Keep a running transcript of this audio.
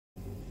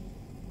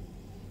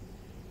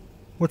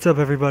What's up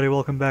everybody,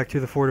 welcome back to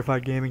the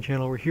Fortified Gaming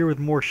channel. We're here with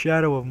more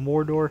Shadow of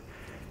Mordor,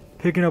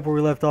 picking up where we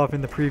left off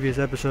in the previous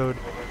episode.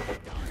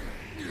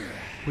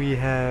 We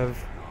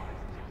have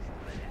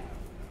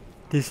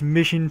this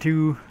mission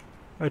to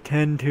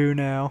attend to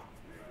now.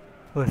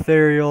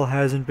 Lethariel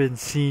hasn't been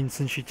seen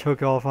since she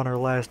took off on her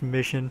last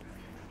mission,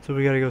 so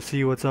we gotta go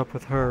see what's up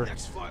with her.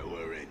 Next fight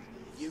we're in,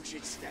 you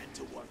should stand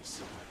to one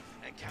side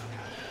and count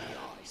out the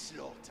eye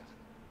slaughter.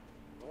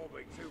 I'll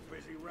be too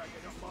busy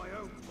racking up my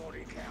own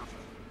body count.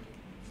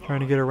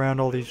 Trying to get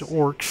around all these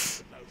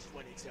orcs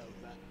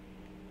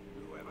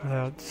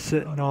without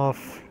sitting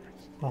off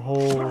a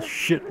whole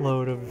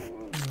shitload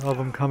of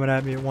them coming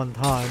at me at one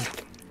time.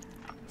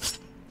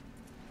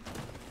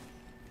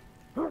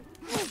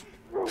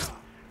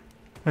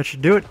 That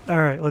should do it.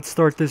 Alright, let's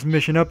start this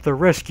mission up. The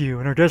rescue.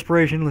 In her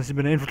desperation, Liz has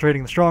been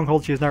infiltrating the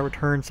stronghold. She has not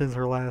returned since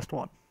her last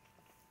one.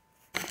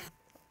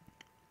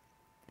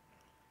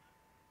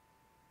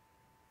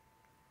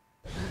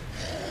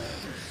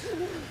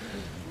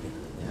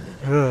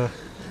 Ugh.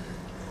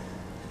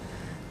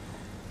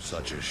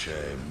 Such a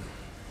shame.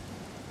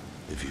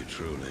 If you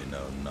truly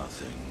know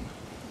nothing,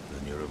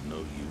 then you're of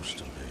no use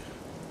to me.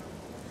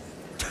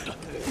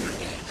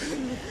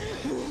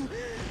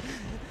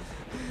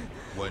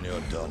 When you're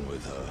done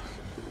with her,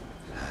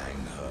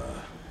 hang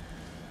her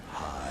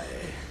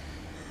high.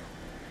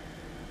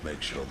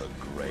 Make sure the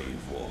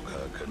Grave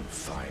Walker can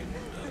find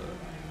her.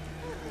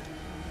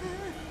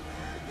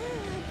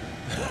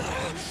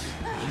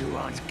 You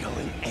aren't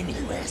going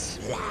anywhere,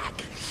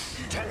 Slack.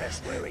 Tell us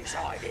where he's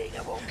hiding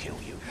and we'll kill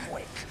you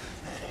quick.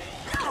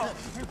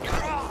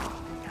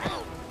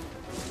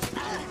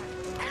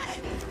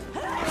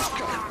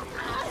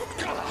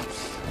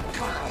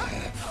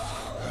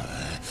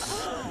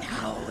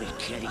 Now we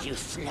kill you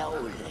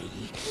slowly,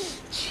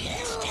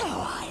 just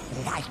how I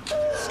like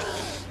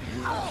it.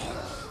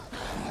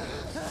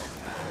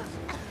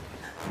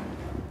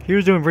 He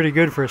was doing pretty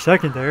good for a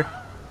second there.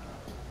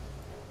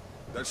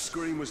 That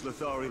scream was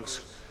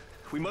Lethariel's.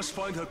 We must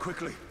find her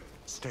quickly.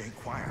 Stay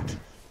quiet.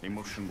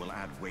 Emotion will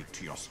add weight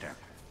to your step.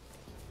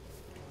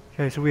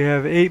 Okay, so we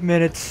have 8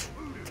 minutes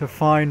to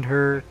find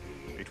her.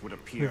 It would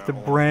appear We have to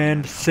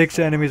brand 6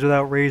 enemies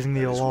without raising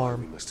the That is why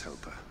alarm. we must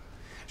help her.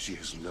 She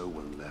has no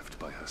one left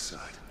by her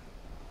side.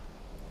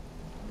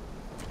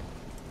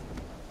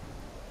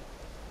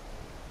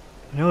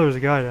 I know there's a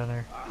guy down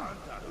there. a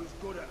hunter who's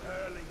good at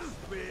hurling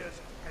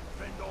spears can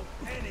fend off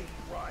any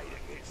prey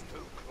that gets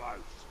too close.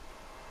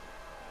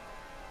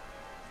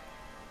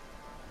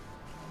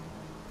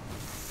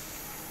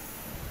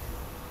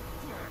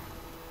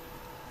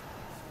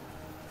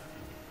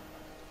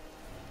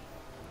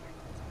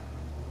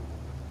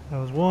 That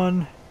was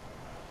one. I'm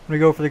gonna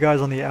go for the guys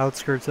on the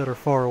outskirts that are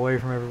far away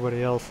from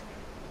everybody else.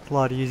 It's a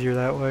lot easier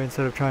that way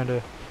instead of trying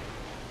to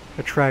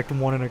attract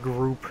one in a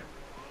group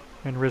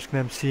and risk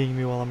them seeing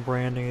me while I'm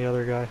branding the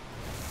other guy.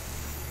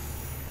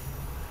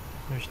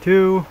 There's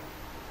 2.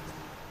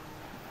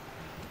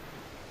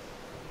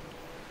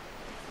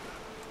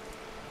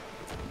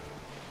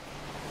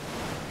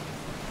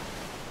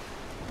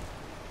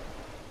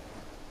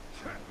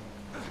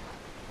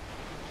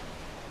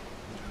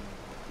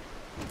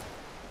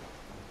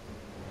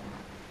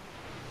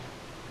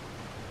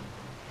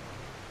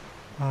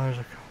 Oh, there's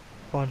a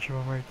bunch of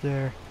them right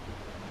there.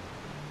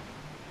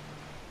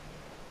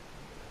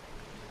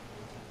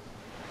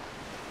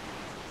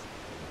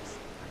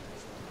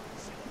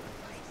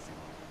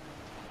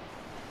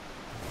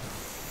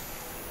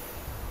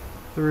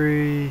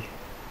 Three.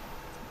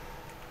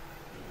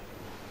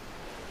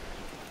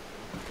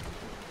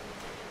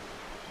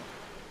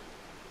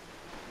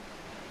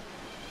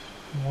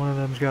 One of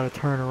them's got to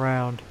turn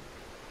around.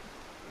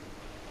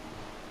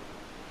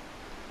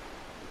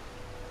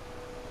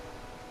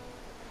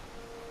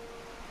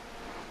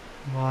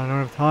 Come on, I don't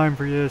have time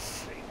for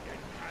this.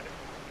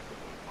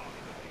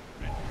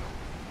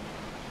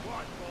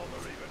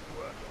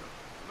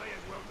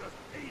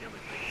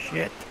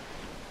 Shit.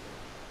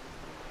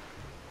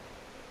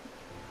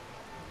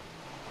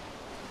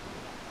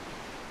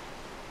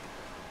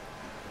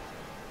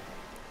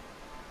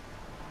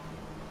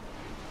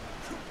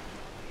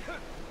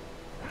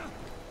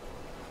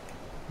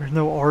 There's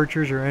no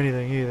archers or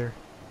anything either.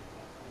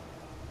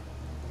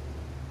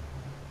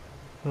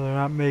 So they're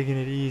not making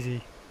it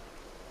easy.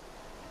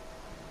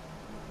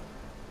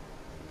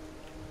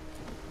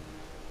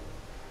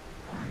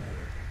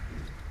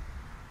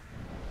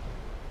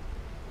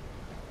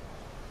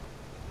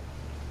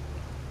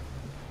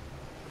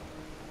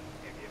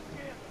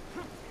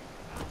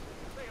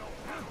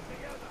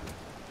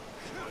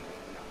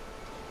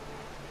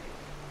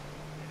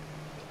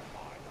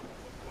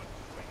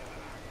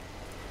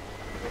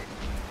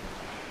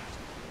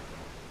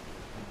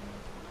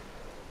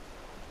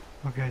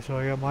 Okay, so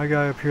I got my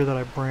guy up here that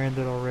I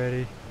branded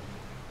already.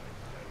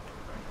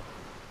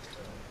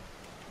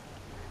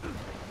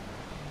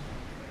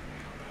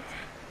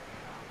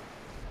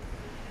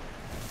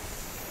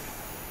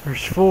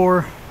 There's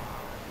 4.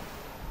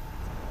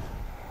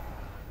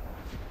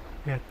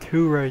 Got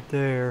 2 right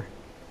there.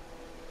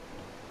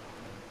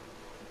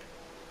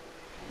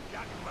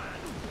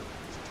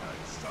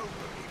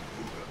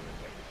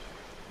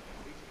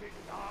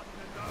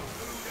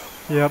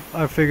 Yep,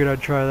 I figured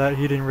I'd try that.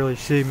 He didn't really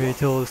see me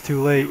till it was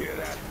too late.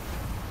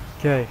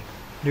 Okay,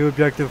 new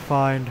objective,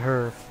 find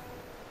her.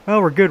 Well,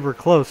 we're good, we're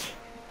close.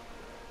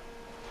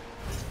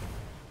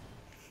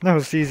 That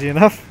was easy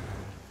enough.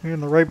 We're in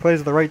the right place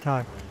at the right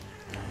time.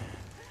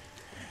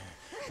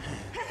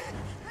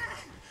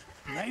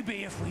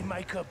 Maybe if we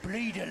make her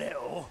bleed a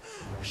little,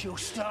 she'll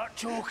start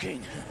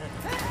talking.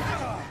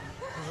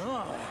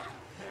 Oh,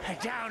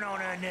 down on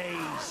her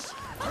knees.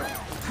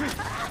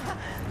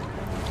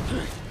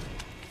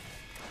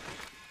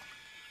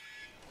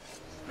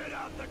 Spit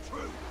out the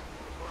truth,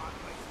 or I'll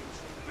make you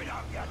spit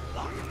out your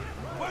luck.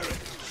 Where is it?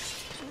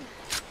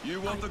 You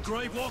want the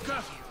Grave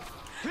Walker?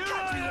 Here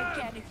Catch I me am!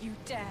 again if you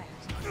dare.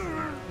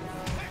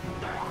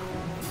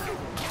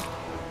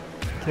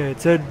 Okay, it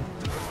said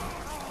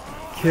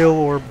kill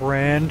or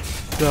brand,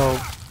 so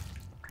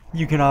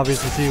you can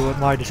obviously see what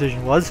my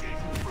decision was.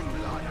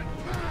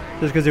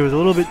 Just because it was a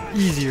little bit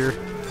easier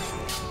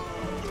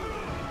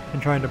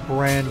than trying to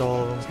brand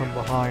all of them from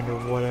behind or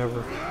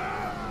whatever.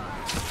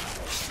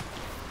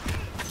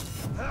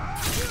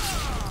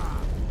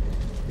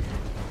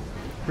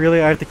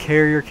 Really, I have to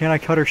carry her? Can't I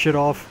cut her shit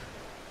off?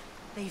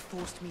 They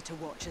forced me to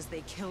watch as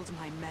they killed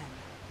my men,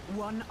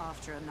 one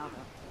after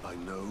another. I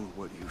know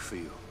what you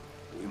feel.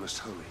 We must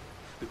hurry.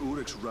 The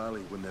Uruks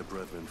rally when their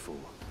brethren fall.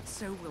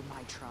 So will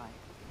my tribe.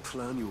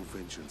 Plan your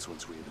vengeance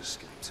once we have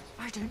escaped.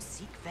 I don't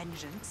seek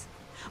vengeance.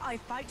 I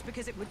fight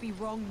because it would be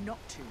wrong not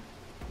to.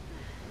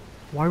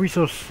 Why are we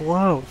so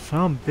slow?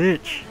 Some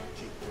bitch.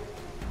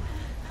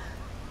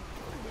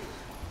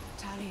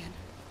 Talion,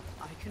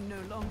 I can no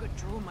longer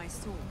draw my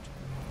sword.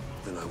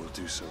 Then I will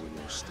do so in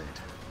your stead.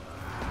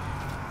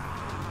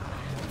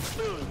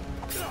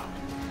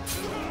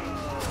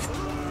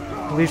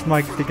 At least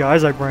the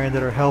guys I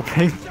branded are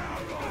helping.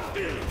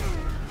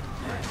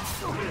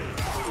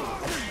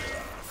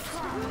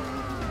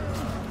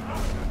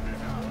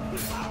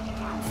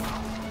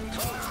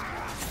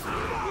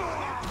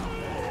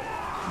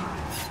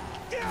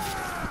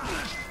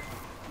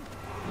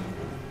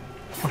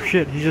 Oh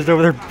shit, he's just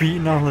over there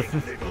beating on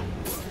the...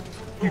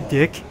 You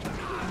dick.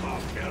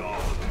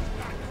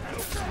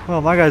 Well,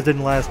 my guys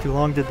didn't last too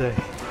long, did they?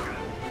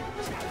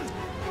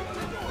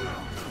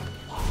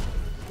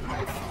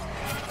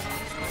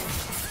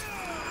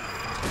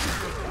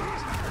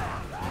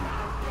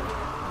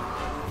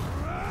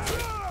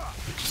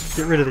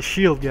 Get rid of the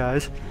shield,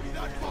 guys.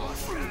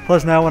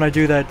 Plus now when I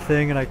do that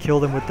thing and I kill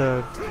them with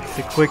the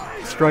quick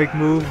strike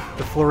move,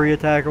 the flurry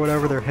attack or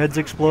whatever, their heads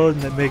explode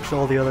and it makes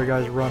all the other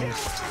guys run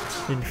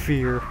in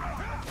fear.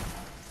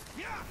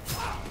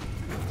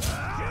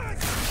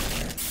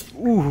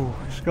 Ooh,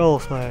 skull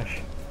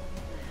slash.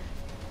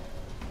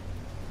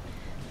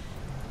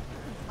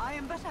 I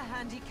am but a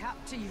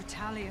handicap to you,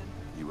 Talion.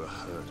 You are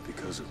hurt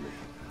because of me.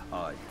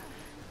 I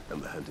am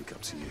the handicap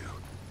to you.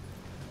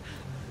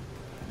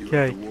 You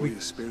have the warrior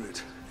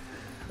spirit.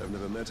 I've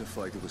never met a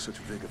fighter with such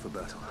vigor for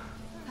battle.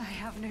 I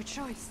have no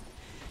choice.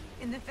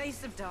 In the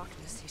face of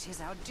darkness, it is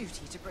our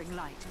duty to bring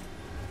light.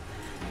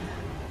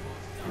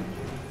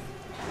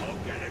 I'll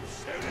get him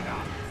soon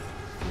enough.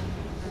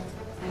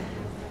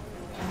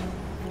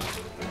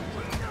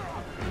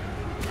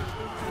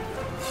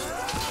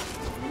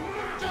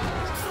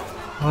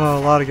 Oh,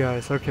 a lot of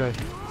guys. Okay.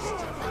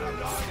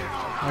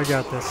 I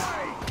got this.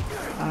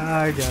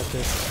 I got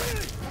this.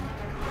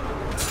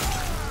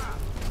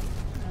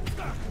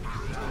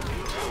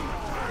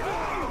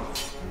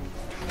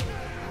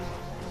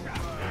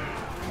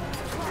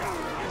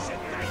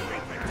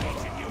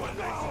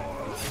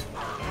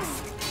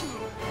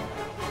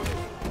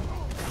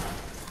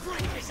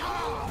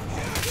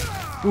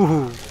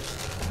 Ooh.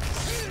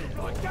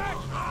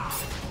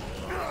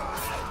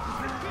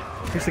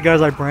 At least the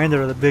guys I branded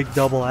are the big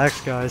double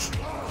axe guys,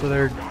 so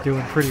they're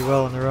doing pretty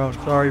well on their own.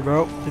 Sorry,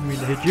 bro. Didn't mean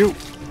to hit you.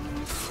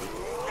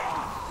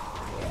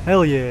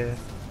 Hell yeah.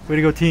 Way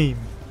to go, team.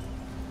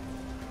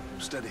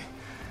 Steady.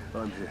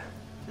 I'm here.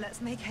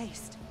 Let's make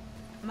haste.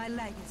 My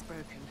leg is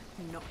broken,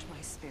 not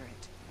my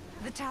spirit.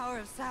 The Tower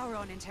of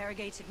Sauron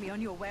interrogated me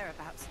on your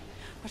whereabouts,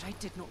 but I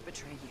did not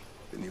betray you.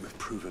 Then you have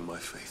proven my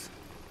faith.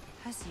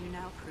 As you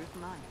now prove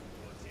mine.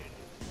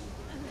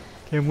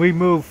 Can we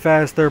move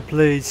faster,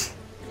 please?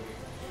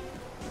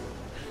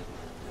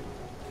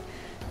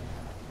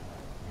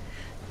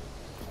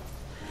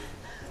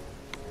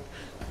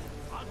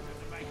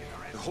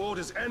 The horde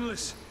is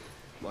endless.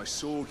 My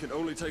sword can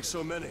only take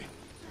so many.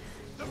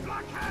 The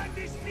Black Hand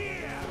is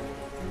near!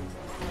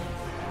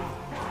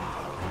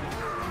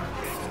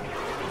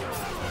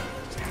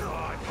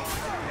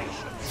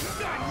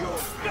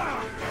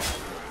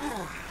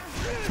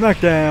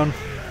 Smackdown.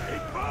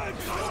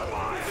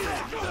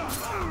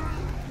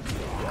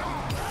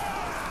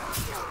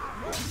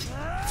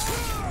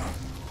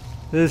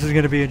 This is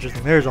going to be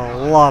interesting. There's a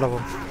lot of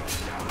them.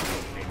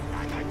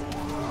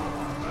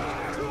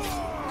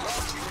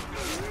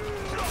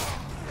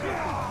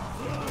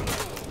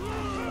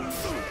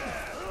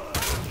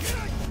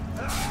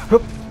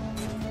 Hup.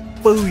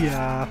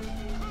 Booyah.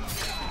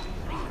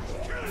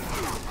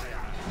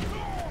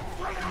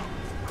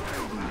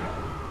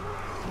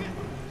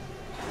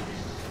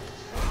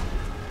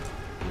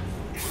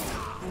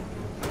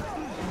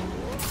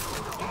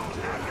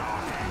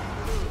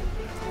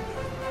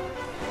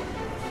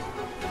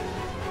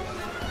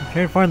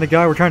 Can't find the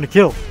guy we're trying to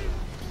kill.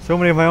 So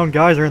many of my own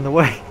guys are in the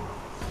way.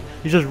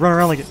 He's just running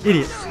around like an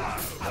idiot.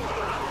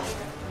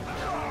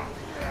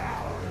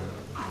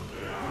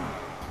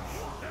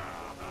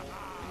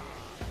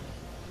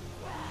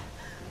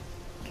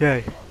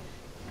 Okay.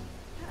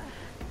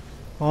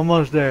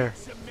 Almost there.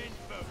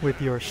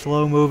 With your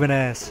slow moving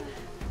ass.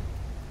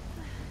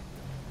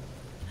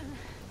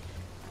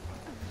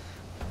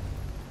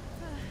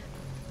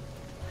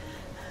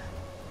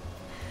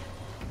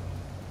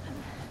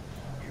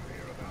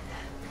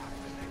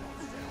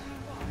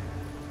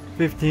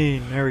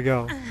 $15. There we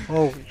go.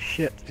 Holy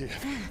shit. Here,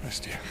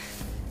 rest here.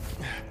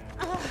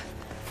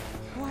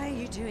 Why are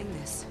you doing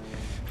this?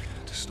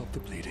 To stop the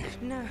bleeding.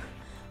 No.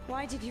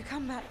 Why did you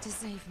come back to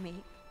save me?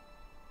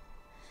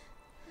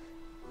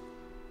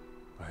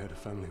 I had a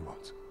family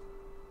once.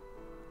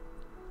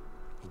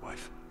 A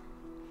wife.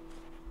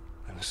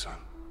 And a son.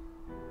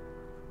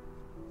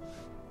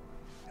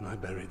 And I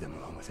buried them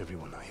along with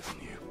everyone I ever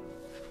knew.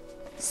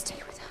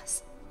 Stay with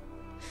us.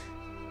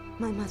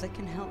 My mother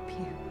can help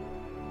you.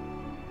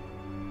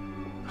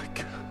 I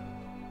can't.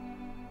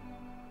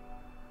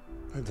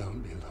 I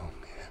don't belong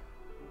here.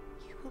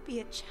 You will be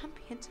a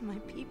champion to my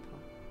people.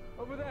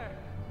 Over there.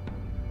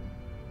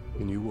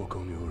 And you walk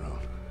on your own.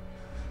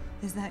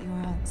 Is that your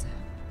answer?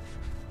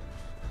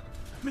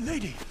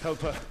 Milady!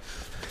 Help her.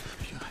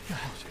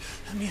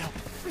 Let me help.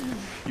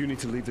 You need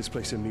to leave this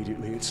place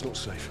immediately. It's not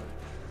safe.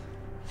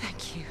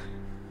 Thank you,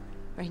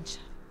 Ranger.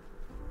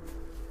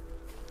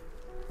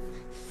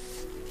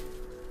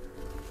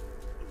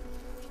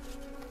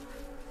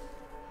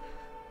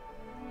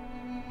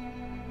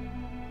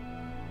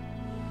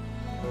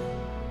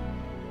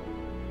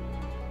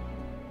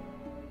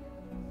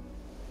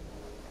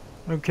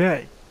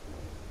 Okay.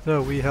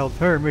 So we helped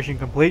her. Mission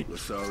complete.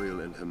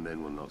 Lothariel and her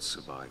men will not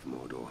survive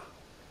Mordor.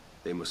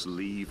 They must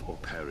leave or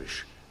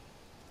perish.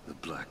 The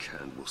Black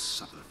Hand will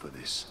suffer for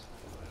this.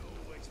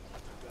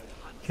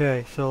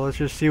 Okay, so let's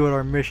just see what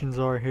our missions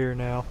are here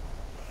now.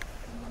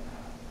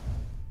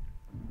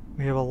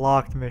 We have a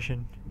locked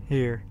mission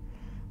here.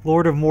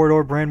 Lord of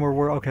Mordor, Brandmore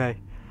War. Okay.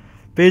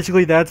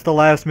 Basically, that's the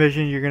last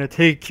mission. You're going to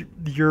take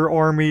your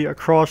army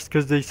across,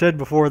 because they said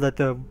before that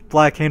the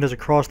Black Hand is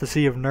across the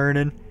Sea of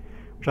Nirnen,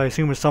 which I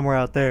assume is somewhere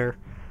out there.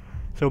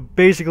 So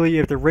basically, you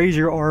have to raise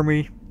your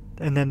army,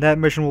 and then that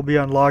mission will be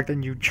unlocked,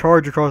 and you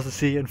charge across the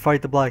sea and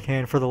fight the Black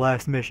Hand for the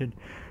last mission.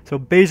 So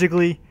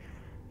basically,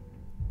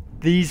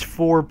 these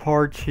 4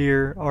 parts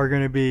here are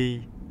going to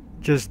be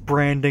just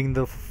branding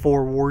the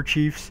 4 war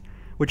chiefs,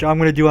 which I'm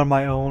going to do on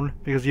my own,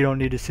 because you don't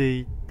need to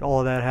see all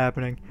of that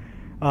happening.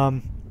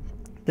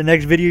 The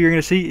next video you're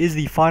going to see is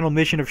the final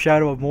mission of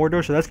Shadow of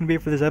Mordor, so that's going to be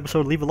it for this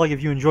episode. Leave a like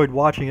if you enjoyed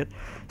watching it.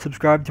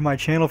 Subscribe to my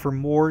channel for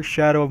more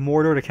Shadow of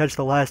Mordor to catch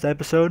the last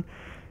episode,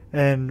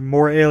 and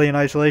more Alien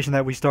Isolation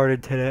that we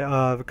started today,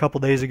 a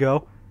couple days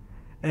ago.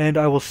 And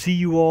I will see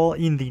you all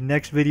in the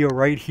next video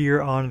right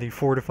here on the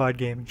Fortified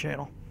Gaming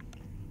channel.